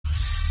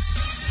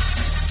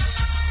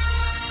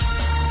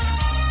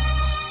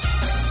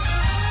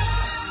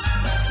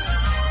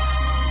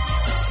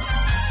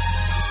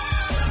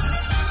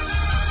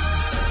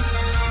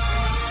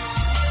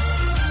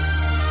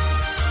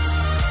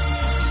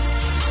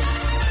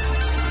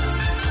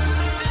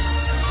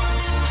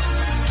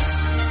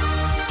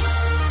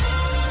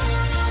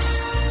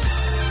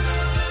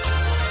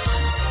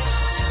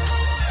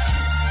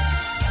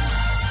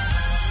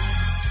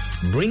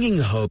bringing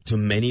hope to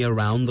many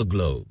around the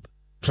globe,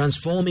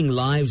 transforming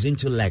lives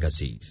into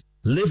legacies.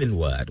 Living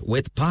Word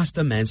with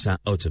Pastor Mensa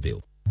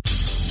Otabil.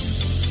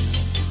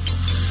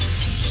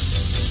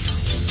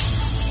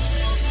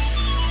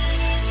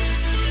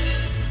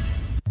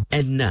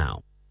 And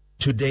now,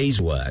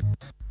 today's word.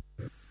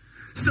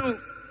 So,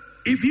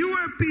 if you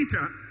were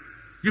Peter,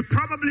 you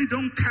probably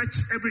don't catch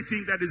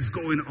everything that is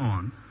going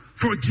on.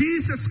 For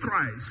Jesus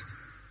Christ,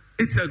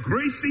 it's a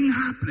great thing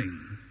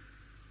happening.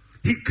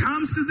 He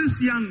comes to this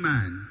young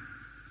man.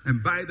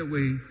 And by the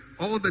way,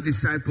 all the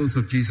disciples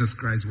of Jesus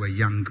Christ were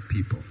young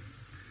people.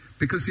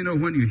 Because you know,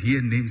 when you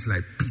hear names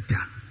like Peter,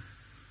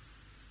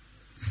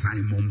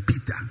 Simon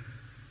Peter,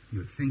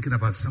 you're thinking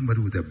about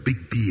somebody with a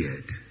big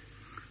beard.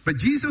 But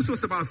Jesus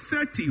was about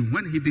 30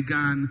 when he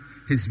began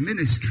his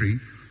ministry,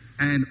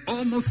 and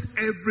almost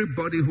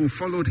everybody who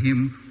followed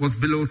him was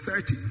below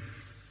 30.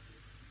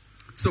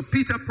 So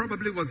Peter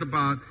probably was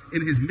about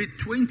in his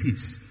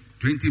mid-20s,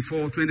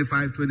 24,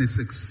 25,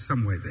 26,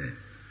 somewhere there.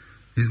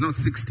 He's not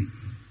 60.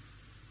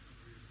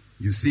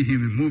 You see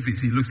him in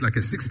movies, he looks like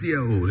a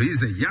 60-year-old.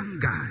 He's a young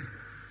guy.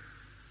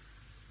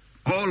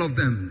 All of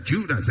them,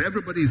 Judas,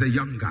 everybody is a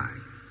young guy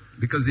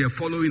because they are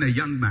following a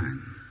young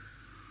man.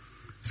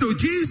 So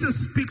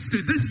Jesus speaks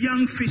to this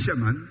young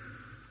fisherman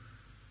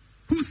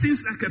who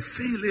seems like a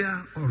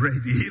failure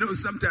already. You know,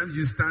 sometimes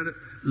you start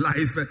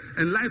life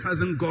and life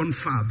hasn't gone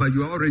far, but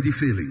you're already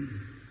failing.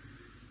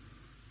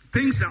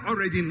 Things are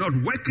already not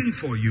working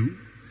for you.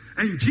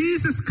 And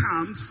Jesus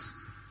comes,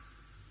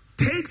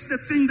 takes the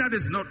thing that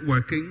is not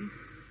working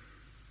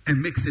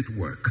and makes it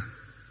work.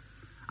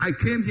 I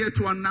came here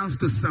to announce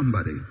to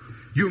somebody,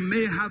 you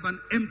may have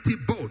an empty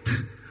boat,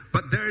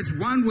 but there is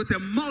one with a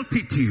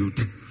multitude,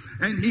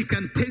 and he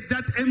can take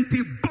that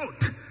empty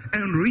boat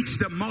and reach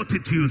the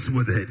multitudes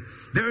with it.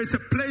 There is a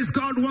place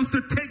God wants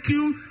to take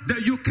you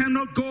that you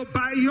cannot go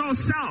by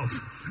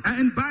yourself.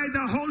 And by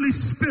the Holy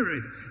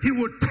Spirit, he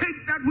will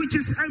take that which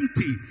is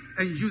empty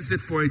and use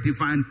it for a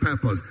divine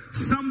purpose.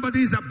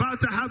 Somebody is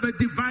about to have a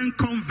divine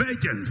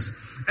convergence.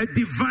 A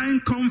divine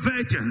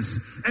convergence.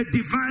 A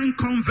divine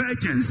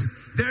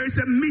convergence. There is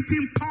a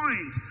meeting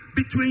point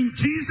between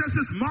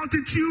Jesus'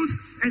 multitudes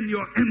and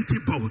your empty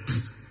boat.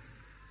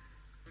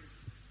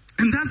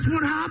 And that's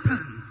what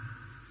happened.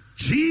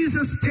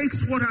 Jesus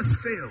takes what has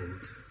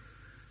failed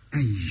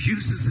and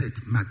uses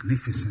it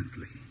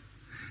magnificently.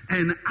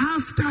 And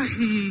after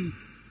he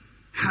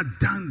had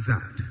done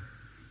that,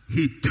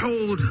 he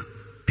told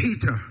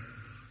Peter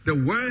the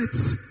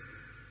words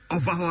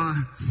of our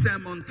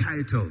sermon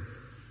title,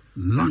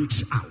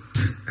 launch out.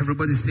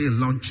 Everybody say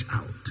launch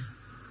out.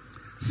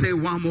 Say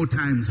one more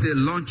time, say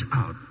launch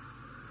out.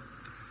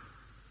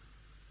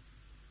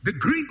 The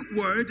Greek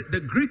word,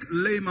 the Greek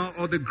lemma,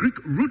 or the Greek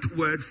root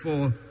word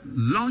for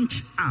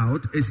launch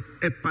out is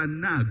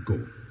epanago.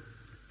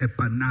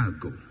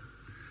 Epanago.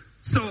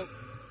 So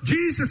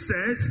Jesus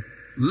says,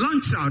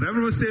 launch out.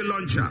 Everyone say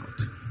launch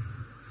out.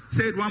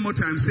 Say it one more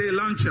time. Say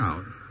launch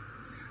out.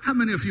 How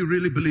many of you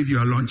really believe you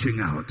are launching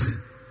out?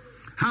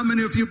 How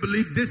many of you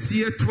believe this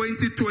year,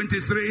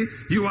 2023,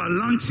 you are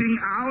launching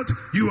out?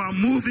 You are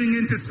moving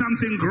into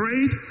something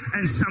great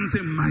and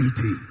something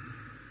mighty.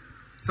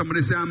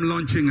 Somebody say, I'm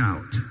launching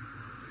out.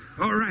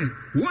 All right.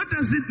 What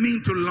does it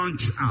mean to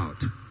launch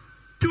out?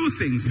 Two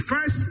things.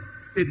 First,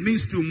 it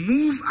means to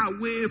move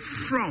away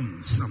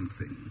from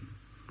something.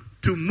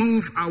 To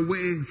move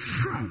away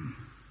from.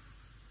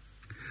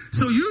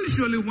 So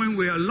usually when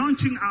we are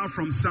launching out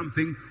from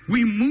something,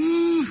 we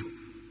move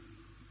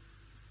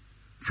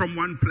from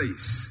one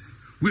place.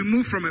 We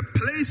move from a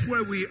place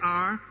where we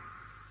are.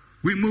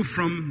 We move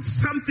from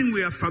something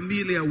we are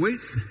familiar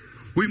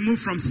with. We move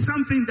from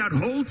something that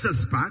holds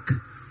us back.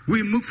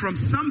 We move from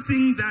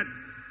something that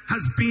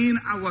has been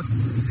our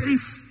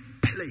safe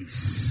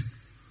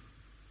place.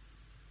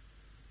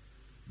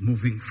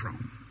 Moving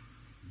from.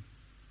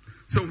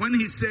 So when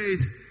he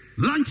says,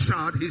 launch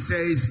out, he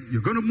says,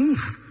 you're going to move.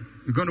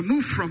 You're going to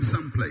move from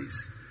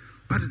someplace.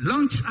 But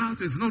launch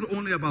out is not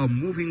only about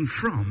moving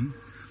from.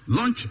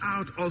 Launch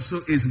out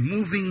also is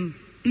moving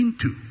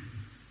into.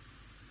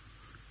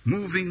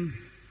 Moving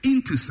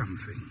into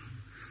something.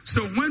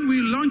 So when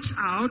we launch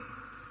out,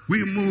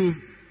 we move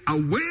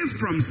away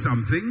from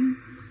something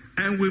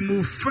and we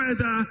move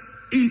further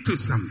into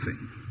something.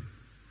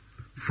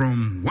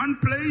 From one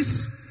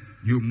place,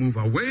 you move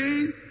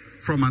away.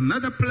 From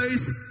another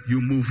place,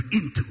 you move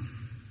into.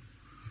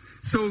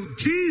 So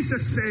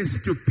Jesus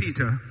says to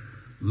Peter,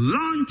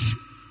 launch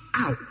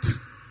out.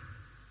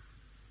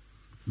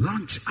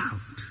 Launch out.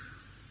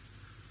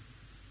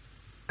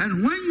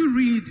 And when you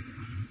read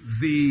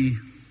the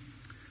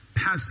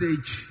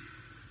passage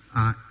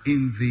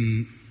in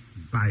the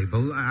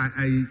Bible,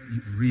 I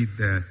read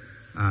the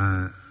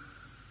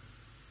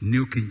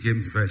New King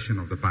James Version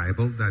of the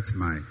Bible. That's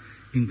my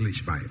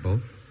English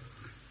Bible.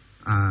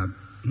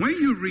 When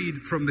you read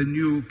from the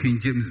New King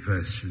James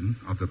Version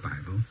of the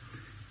Bible,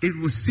 it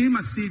will seem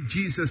as if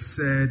Jesus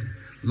said,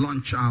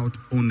 launch out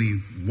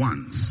only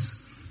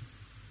once.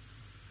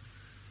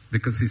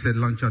 Because he said,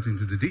 launch out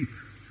into the deep.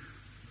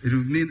 it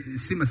would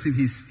seem as if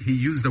he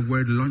used the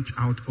word launch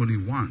out only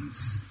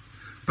once.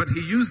 But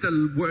he used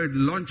the word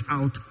launch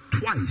out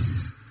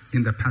twice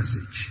in the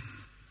passage.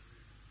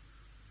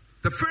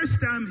 The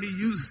first time he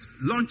used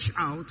launch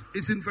out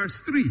is in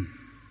verse 3.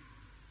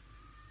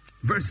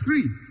 Verse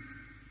 3.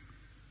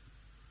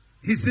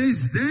 He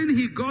says, then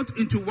he got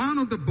into one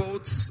of the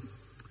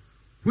boats,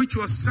 which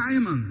was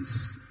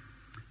Simon's,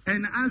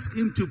 and asked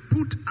him to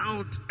put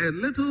out a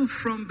little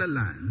from the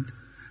land.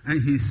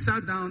 And he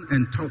sat down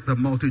and taught the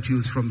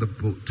multitudes from the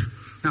boat.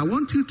 Now I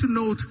want you to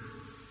note,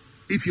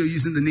 if you're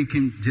using the New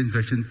King James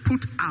Version,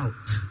 put out.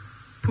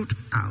 Put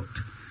out.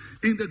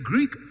 In the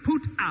Greek,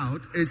 put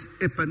out is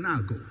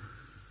epanago.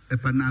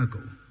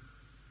 Epanago.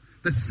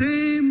 The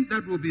same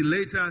that will be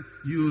later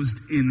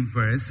used in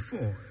verse 4,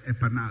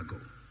 epanago.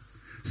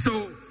 So,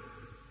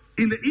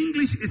 in the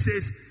English it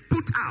says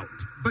put out,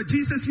 but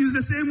Jesus used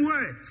the same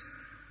word.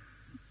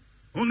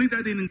 Only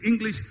that in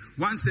English,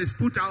 one says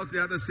put out,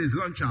 the other says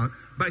launch out,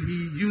 but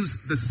he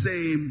used the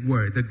same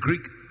word. The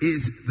Greek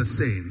is the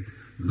same.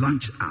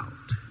 Launch out.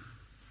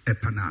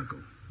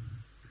 Epanago.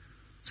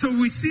 So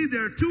we see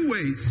there are two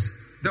ways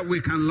that we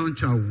can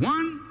launch out.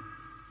 One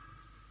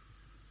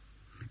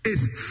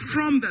is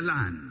from the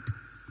land.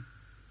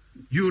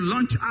 You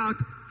launch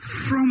out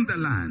from the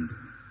land.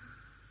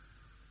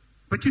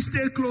 But you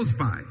stay close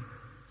by.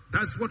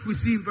 That's what we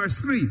see in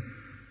verse 3.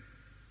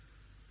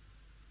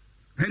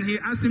 And he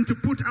asked him to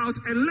put out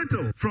a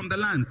little from the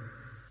land.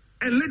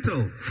 A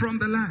little from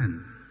the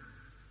land.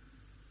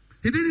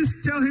 He didn't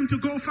tell him to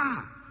go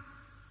far.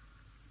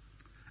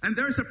 And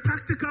there's a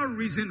practical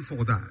reason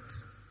for that.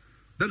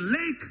 The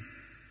lake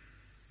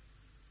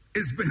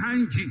is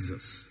behind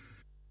Jesus.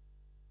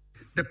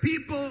 The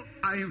people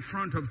are in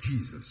front of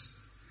Jesus.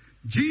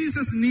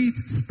 Jesus needs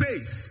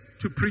space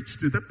to preach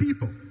to the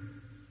people.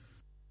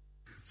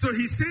 So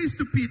he says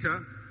to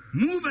Peter,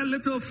 move a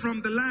little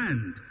from the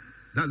land.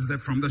 That's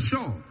from the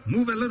shore.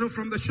 Move a little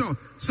from the shore.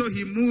 So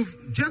he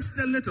moved just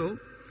a little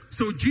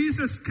so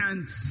Jesus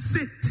can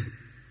sit.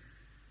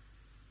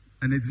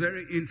 And it's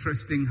very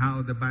interesting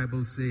how the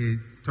Bible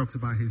talks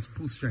about his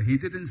posture. He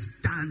didn't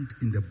stand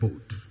in the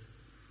boat.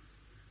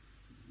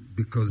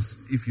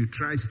 Because if you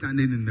try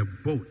standing in the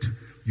boat,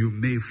 you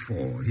may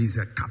fall. He's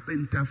a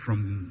carpenter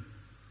from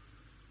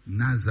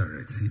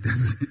Nazareth. He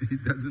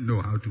doesn't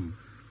know how to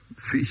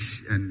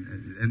fish.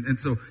 And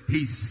so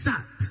he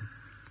sat.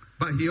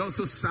 But he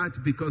also sat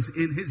because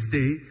in his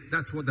day,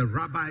 that's what the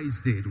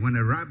rabbis did. When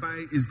a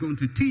rabbi is going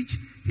to teach,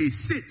 he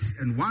sits.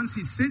 And once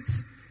he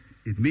sits,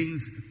 it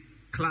means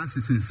class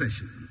is in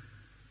session.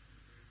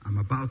 I'm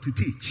about to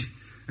teach.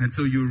 And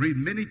so you read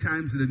many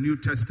times in the New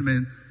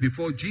Testament,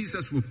 before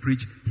Jesus will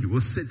preach, he will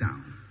sit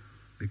down.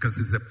 Because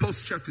it's the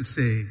posture to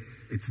say,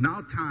 it's now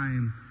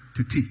time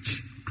to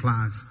teach.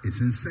 Class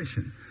is in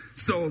session.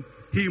 So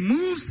he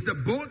moves the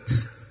boat.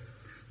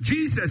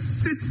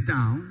 Jesus sits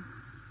down.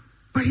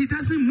 But he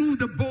doesn't move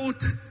the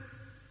boat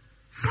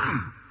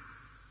far.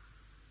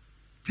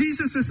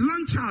 Jesus says,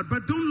 launch out,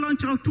 but don't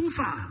launch out too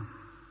far.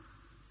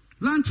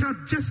 Launch out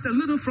just a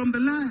little from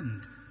the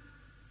land.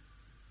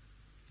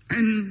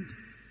 And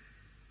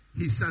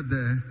he sat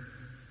there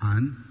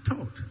and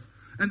taught.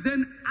 And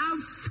then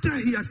after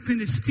he had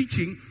finished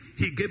teaching,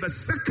 he gave a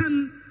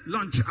second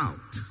launch out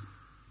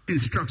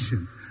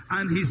instruction.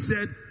 And he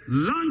said,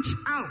 launch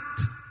out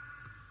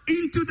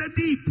into the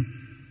deep.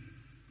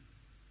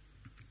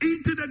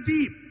 Into the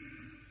deep.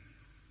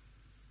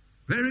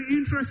 Very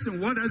interesting.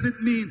 What does it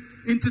mean?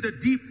 Into the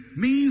deep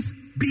means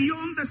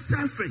beyond the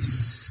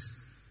surface.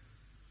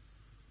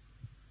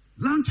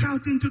 Launch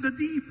out into the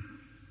deep.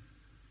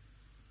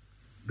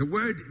 The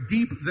word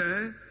deep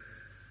there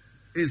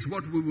is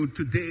what we would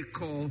today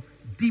call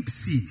deep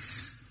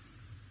seas.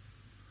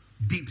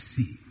 Deep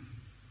sea.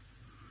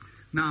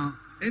 Now,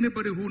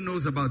 anybody who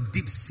knows about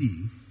deep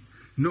sea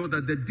know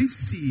that the deep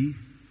sea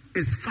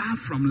is far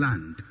from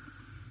land.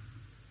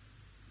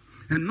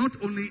 And not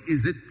only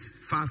is it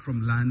far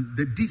from land,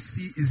 the deep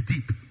sea is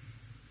deep.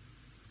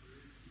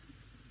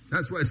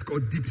 That's why it's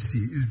called deep sea.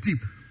 It's deep.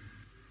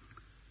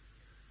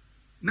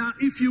 Now,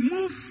 if you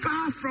move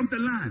far from the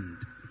land,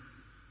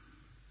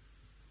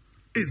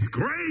 it's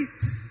great.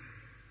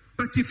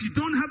 But if you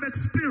don't have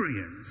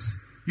experience,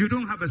 you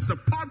don't have a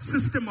support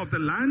system of the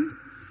land,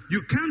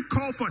 you can't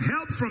call for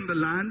help from the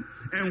land,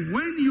 and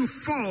when you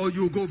fall,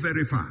 you go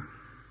very far.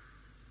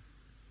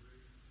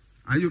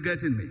 Are you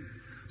getting me?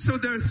 So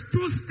there's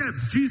two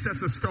steps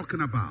Jesus is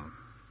talking about.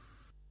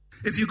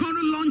 If you're going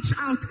to launch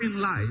out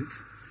in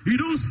life, you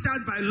don't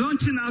start by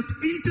launching out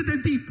into the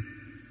deep.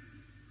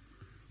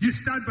 You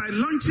start by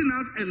launching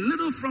out a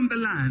little from the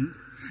land,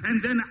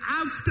 and then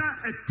after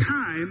a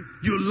time,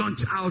 you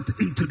launch out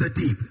into the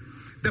deep.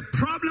 The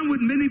problem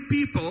with many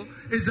people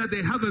is that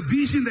they have a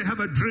vision, they have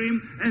a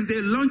dream, and they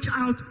launch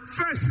out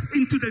first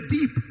into the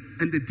deep,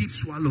 and the deep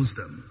swallows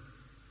them.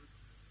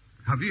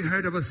 Have you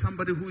heard about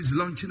somebody who is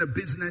launching a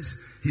business?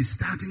 He's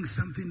starting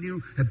something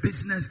new, a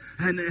business,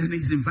 and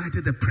he's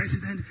invited the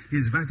president,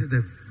 he's invited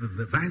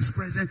the vice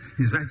president,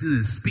 he's invited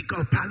the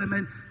speaker of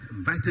parliament,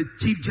 invited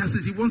Chief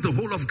Justice. He wants the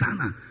whole of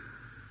Ghana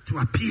to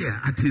appear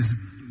at his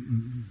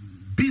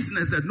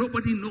business that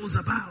nobody knows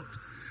about.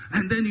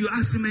 And then you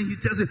ask him and he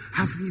tells you,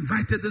 I've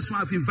invited this one,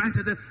 I've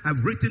invited them,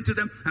 I've written to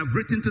them,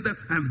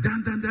 I've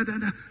done.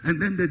 And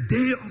then the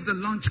day of the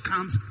launch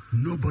comes,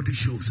 nobody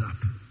shows up.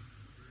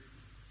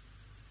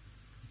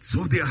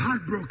 So they're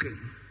heartbroken.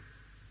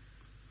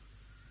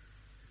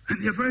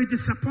 And they're very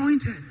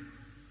disappointed.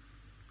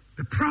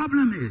 The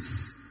problem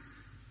is,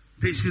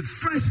 they should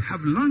first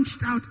have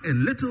launched out a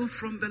little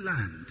from the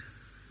land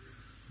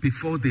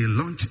before they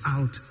launch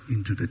out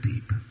into the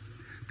deep.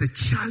 The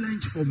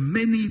challenge for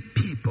many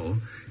people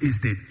is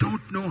they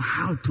don't know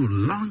how to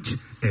launch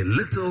a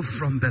little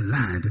from the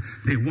land.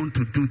 They want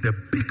to do the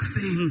big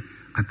thing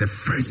at the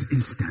first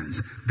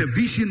instance. The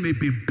vision may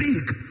be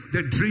big,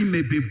 the dream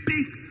may be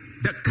big,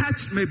 the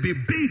catch may be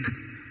big,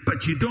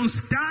 but you don't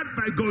start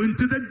by going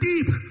to the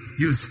deep.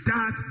 You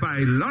start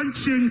by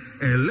launching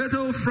a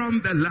little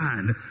from the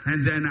land,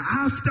 and then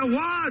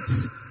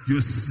afterwards you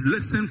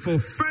listen for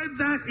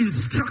further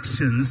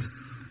instructions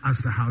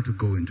as to how to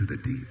go into the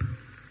deep.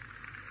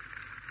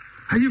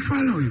 Are you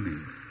following me?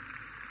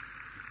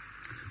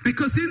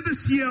 Because in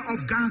this year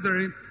of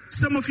gathering,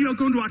 some of you are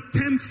going to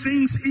attempt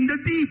things in the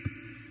deep.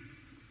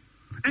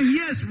 And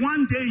yes,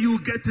 one day you'll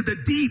get to the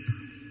deep.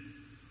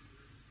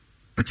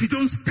 But you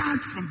don't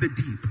start from the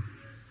deep.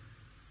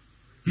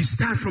 You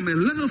start from a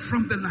little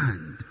from the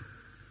land.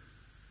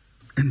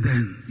 And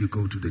then you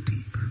go to the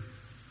deep.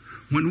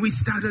 When we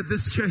started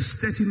this church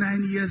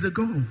 39 years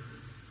ago,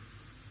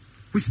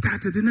 we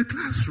started in a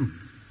classroom.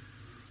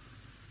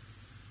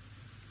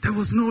 There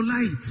was no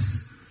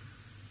lights.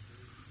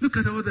 Look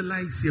at all the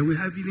lights here. We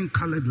have even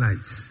colored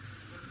lights.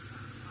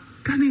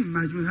 Can you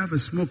imagine? We have a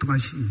smoke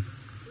machine.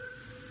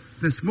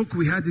 The smoke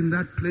we had in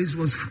that place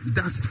was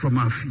dust from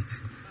our feet.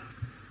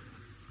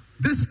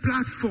 This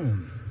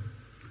platform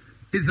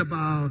is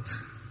about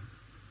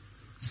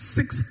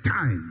 6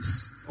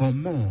 times or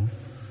more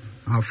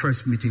our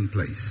first meeting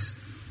place.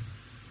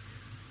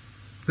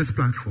 This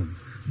platform.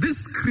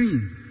 This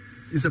screen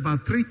is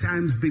about 3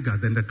 times bigger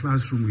than the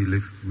classroom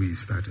we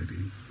started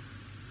in.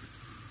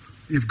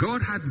 If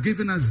God had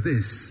given us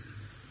this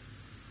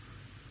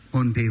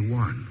on day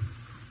 1,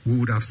 we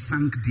would have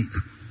sunk deep.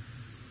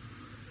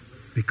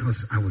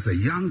 Because I was a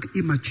young,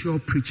 immature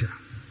preacher.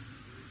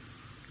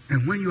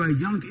 And when you are a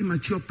young,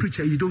 immature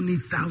preacher, you don't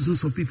need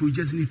thousands of people. You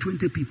just need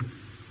 20 people.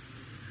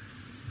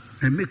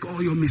 And make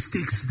all your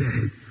mistakes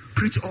there.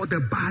 Preach all the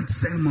bad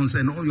sermons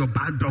and all your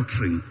bad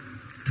doctrine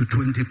to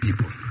 20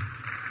 people.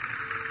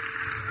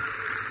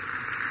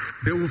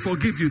 They will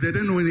forgive you. They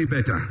don't know any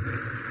better.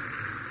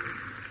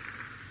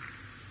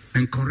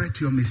 And correct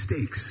your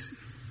mistakes.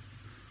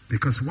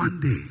 Because one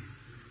day,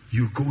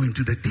 you go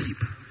into the deep.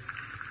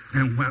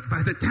 And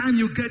by the time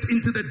you get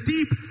into the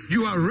deep,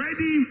 you are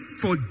ready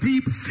for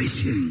deep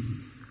fishing.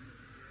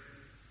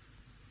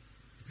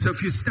 So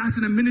if you start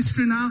in a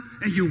ministry now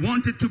and you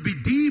want it to be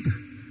deep,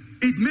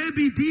 it may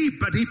be deep,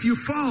 but if you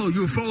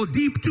fall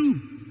deep too.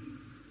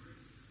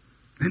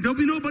 And there'll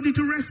be nobody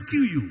to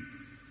rescue you.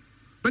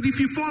 But if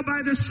you fall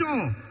by the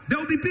shore,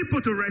 there'll be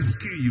people to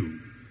rescue you.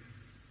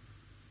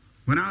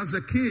 When I was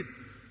a kid,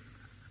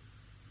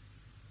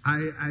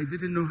 I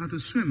didn't know how to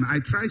swim. I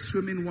tried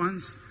swimming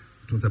once.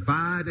 It was a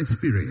bad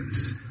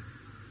experience.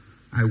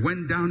 I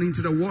went down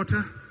into the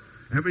water.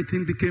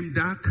 Everything became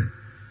dark.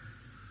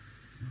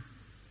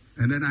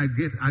 And then I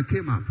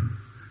came up.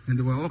 And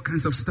there were all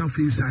kinds of stuff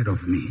inside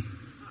of me.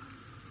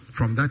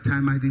 From that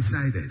time I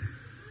decided,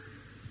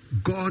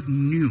 God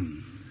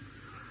knew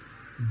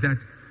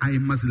that I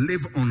must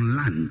live on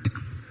land.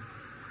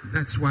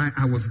 That's why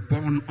I was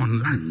born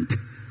on land.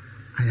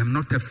 I am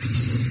not a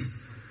fish.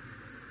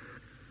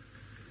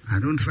 I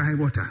don't try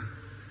water.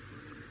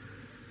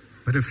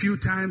 But a few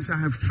times I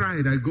have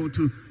tried. I go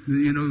to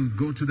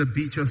the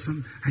beach or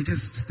something. I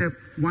just step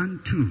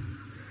 1, 2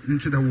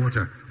 into the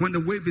water. When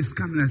the wave is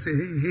coming, I say,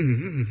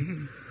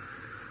 hey.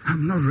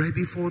 I'm not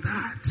ready for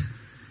that.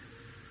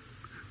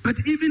 But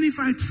even if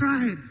I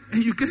tried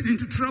and you get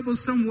into trouble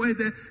somewhere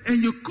there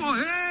and you call,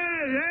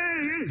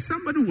 hey,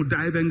 somebody will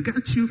dive and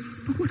get you.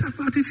 But what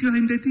about if you're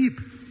in the deep?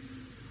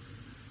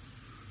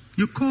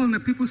 You call and the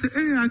people say,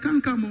 hey, I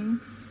can't come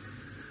on.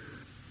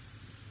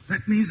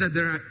 That means that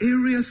there are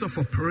areas of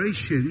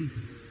operation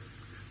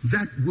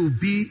that will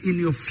be in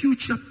your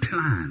future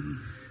plan.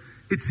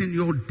 It's in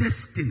your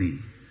destiny.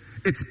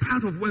 It's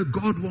part of where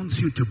God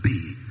wants you to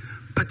be.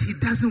 But He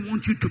doesn't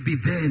want you to be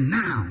there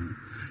now.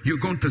 You're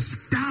going to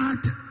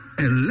start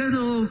a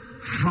little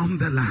from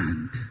the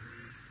land.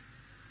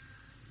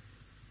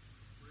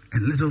 A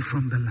little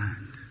from the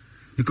land.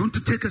 You're going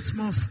to take a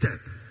small step.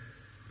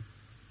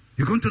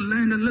 You're going to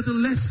learn a little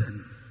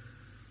lesson.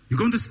 You're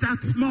going to start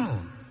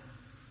small.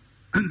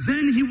 And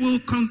then He will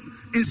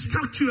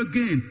instruct you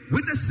again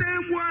with the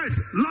same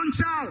words.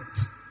 Launch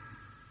out.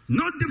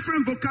 Not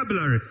different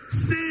vocabulary.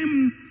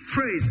 Same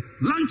phrase.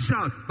 Launch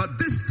out. But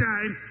this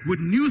time with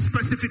new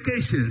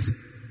specifications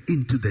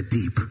into the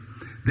deep.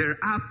 There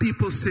are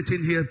people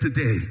sitting here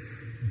today.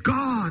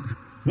 God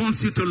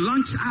wants you to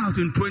launch out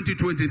in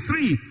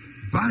 2023.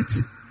 But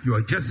you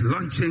are just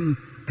launching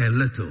a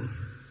little.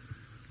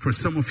 For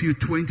some of you,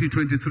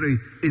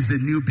 2023 is the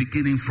new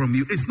beginning from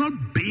you. It's not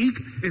big,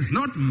 it's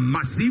not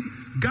massive.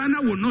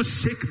 Ghana will not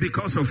shake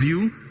because of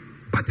you,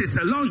 but it's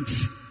a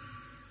launch.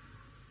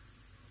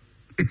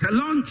 It's a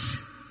launch.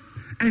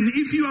 And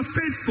if you are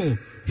faithful,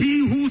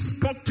 he who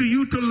spoke to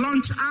you to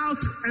launch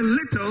out a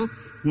little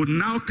will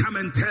now come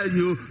and tell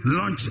you,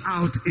 launch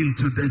out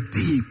into the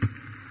deep.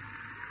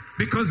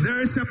 Because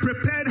there is a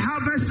prepared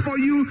harvest for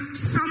you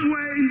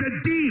somewhere in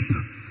the deep.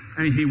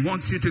 And he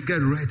wants you to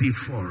get ready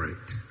for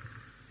it.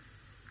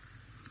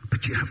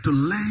 But you have to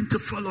learn to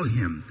follow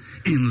him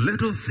in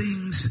little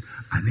things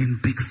and in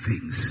big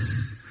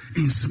things.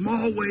 In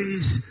small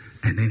ways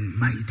and in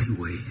mighty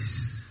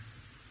ways.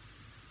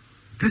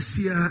 This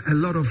year, a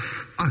lot of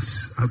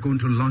us are going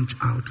to launch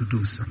out to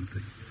do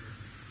something.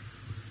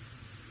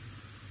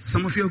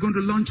 Some of you are going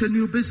to launch a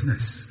new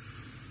business.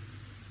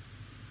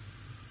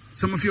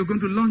 Some of you are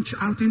going to launch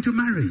out into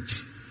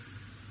marriage.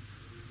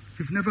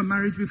 You've never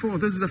married before.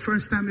 This is the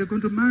first time you're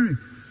going to marry.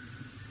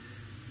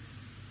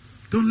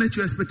 Don't let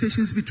your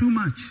expectations be too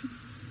much.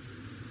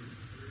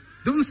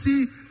 Don't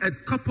see a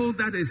couple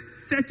that is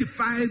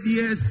 35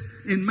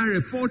 years in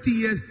marriage, 40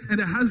 years, and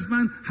the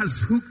husband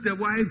has hooked the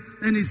wife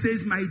and he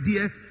says, my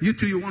dear, you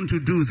too, you want to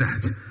do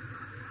that.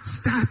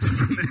 Start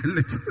from a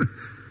little.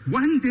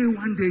 One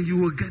day you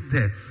will get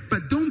there.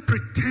 But don't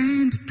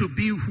pretend to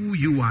be who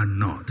you are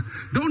not.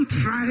 Don't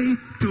try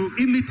to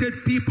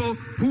imitate people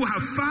who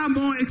have far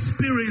more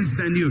experience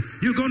than you.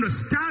 You're going to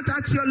start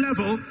at your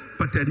level,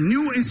 but a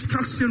new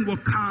instruction will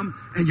come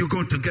and you're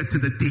going to get to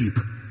the deep.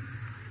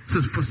 So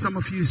for some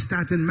of you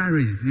starting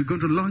marriage, you're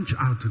going to launch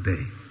out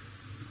today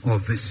or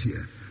this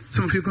year.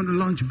 Some of you are going to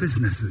launch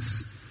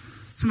businesses.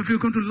 Some of you are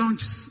going to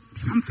launch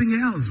something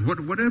else,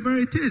 whatever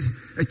it is,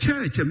 a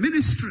church, a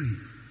ministry,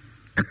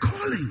 a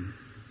calling.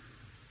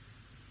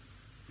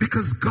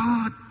 Because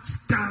God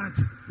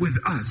starts with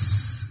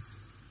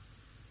us.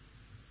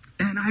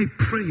 And I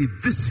pray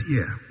this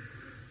year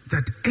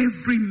that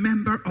every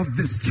member of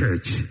this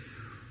church,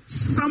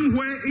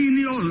 somewhere in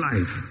your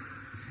life,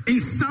 in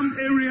some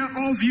area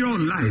of your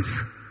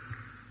life,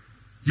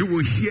 you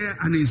will hear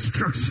an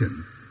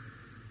instruction.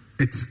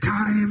 It's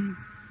time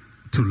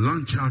to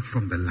launch out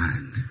from the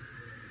land.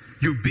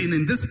 You've been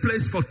in this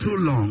place for too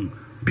long.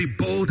 Be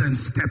bold and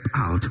step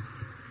out.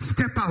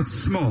 Step out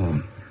small.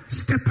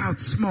 Step out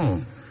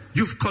small.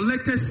 You've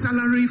collected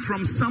salary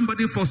from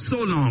somebody for so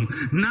long.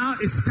 Now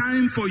it's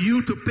time for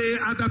you to pay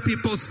other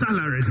people's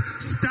salaries.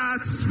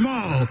 Start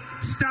small.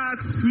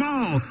 Start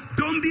small.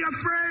 Don't be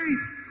afraid.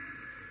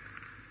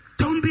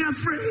 Don't be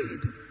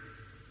afraid.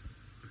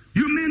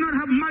 You may not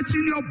have much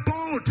in your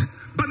boat,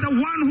 but the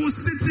one who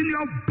sits in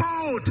your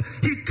boat,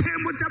 he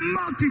came with a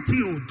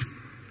multitude.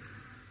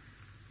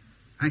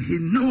 And he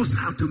knows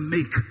how to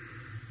make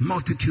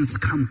multitudes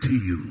come to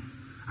you,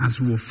 as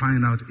we will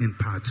find out in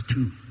part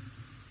 2.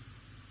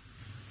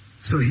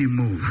 So he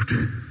moved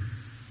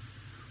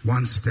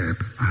one step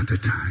at a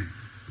time.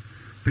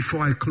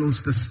 Before I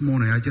close this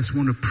morning, I just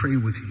want to pray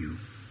with you.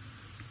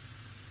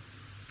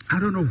 I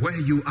don't know where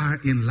you are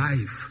in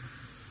life.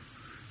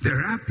 There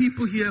are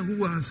people here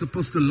who are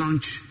supposed to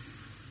launch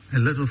a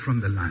little from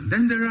the land.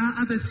 Then there are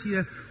others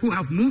here who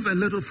have moved a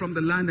little from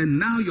the land, and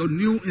now your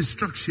new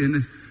instruction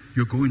is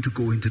you're going to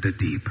go into the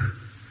deep.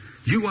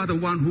 You are the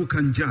one who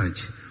can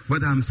judge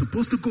whether I'm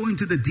supposed to go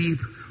into the deep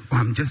or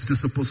I'm just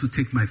supposed to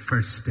take my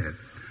first step.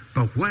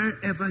 But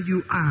wherever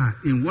you are,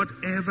 in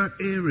whatever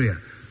area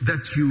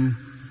that you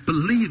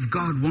believe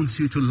God wants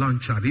you to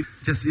launch out,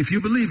 if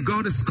you believe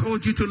God has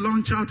called you to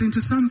launch out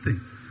into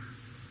something,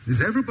 is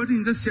everybody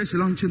in this church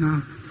launching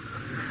out?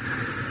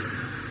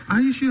 Are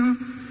you sure?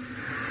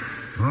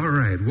 All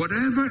right.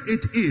 Whatever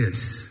it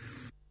is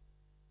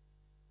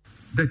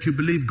that you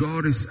believe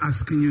God is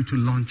asking you to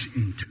launch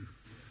into,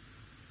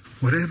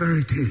 whatever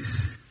it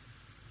is,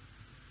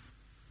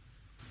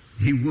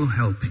 He will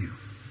help you.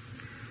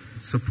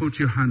 So put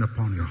your hand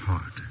upon your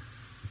heart.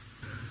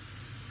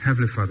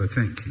 Heavenly Father,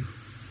 thank you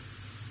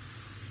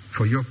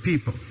for your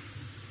people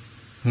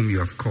whom you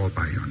have called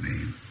by your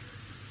name.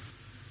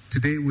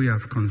 Today we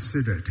have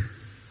considered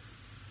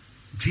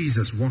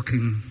Jesus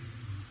walking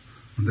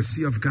on the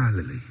Sea of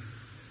Galilee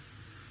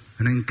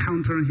and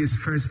encountering his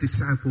first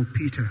disciple,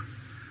 Peter,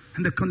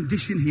 and the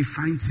condition he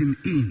finds him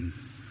in,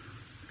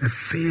 a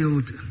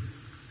failed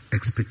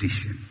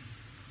expedition.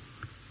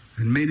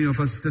 And many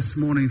of us this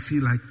morning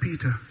feel like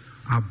Peter,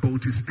 our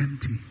boat is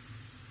empty.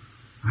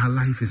 Our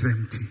life is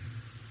empty.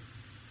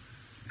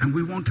 And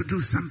we want to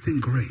do something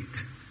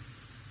great.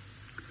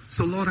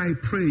 So Lord, I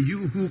pray,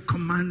 you who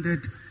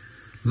commanded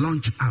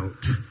launch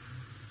out,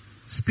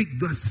 speak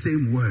that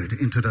same word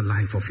into the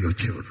life of your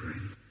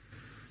children.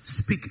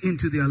 Speak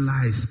into their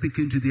lives, speak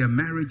into their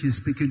marriages,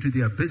 speak into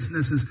their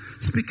businesses,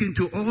 speak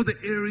into all the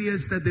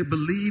areas that they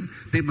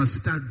believe they must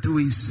start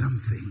doing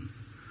something.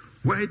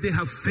 Where they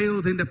have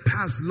failed in the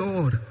past,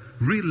 Lord,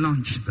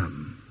 relaunch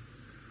them.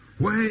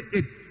 Where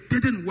it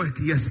didn't work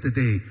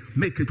yesterday,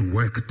 make it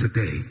work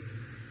today.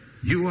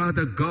 You are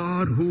the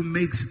God who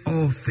makes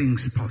all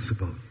things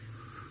possible.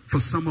 For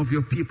some of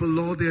your people,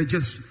 Lord, they are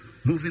just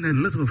moving a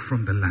little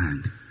from the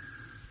land.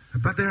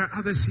 But there are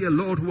others here,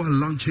 Lord, who are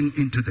launching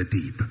into the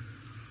deep.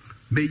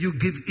 May you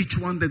give each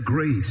one the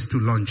grace to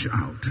launch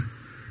out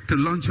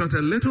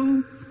a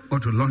little or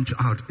to launch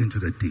out into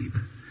the deep.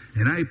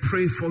 And I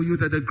pray for you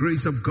that the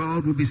grace of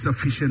God will be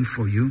sufficient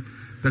for you,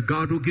 that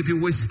God will give you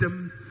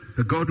wisdom,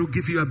 that God will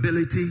give you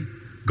ability,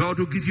 God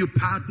will give you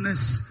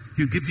partners,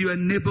 He'll give you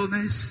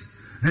enableness,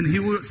 and He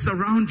will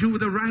surround you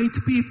with the right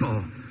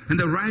people and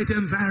the right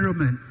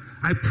environment.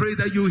 I pray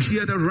that you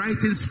hear the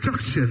right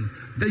instruction,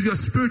 that your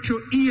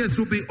spiritual ears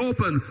will be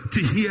open to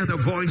hear the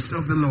voice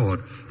of the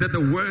Lord, that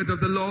the word of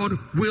the Lord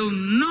will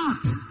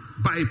not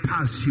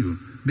bypass you.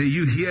 May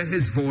you hear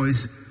His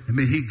voice, and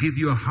may He give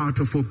you a heart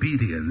of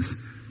obedience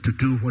to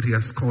do what He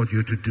has called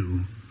you to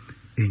do.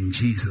 In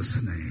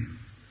Jesus' name,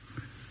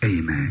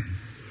 amen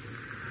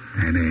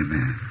and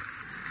amen.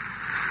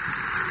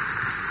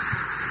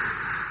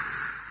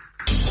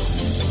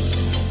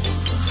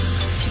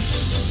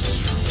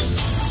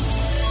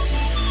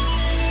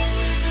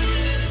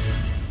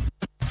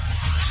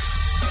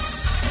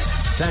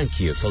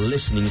 Thank you for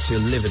listening to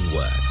Living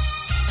Word.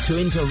 To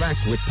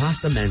interact with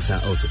Pastor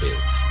Mensa Otabil,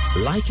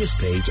 like his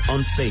page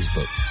on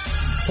Facebook.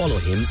 Follow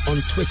him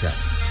on Twitter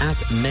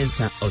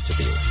 @Mensa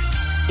Otabil.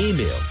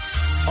 Email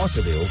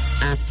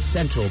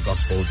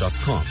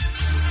otabil@centralgospel.com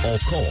or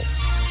call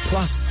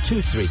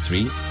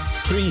 +233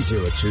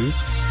 302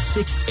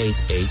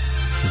 688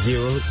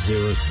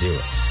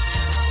 000.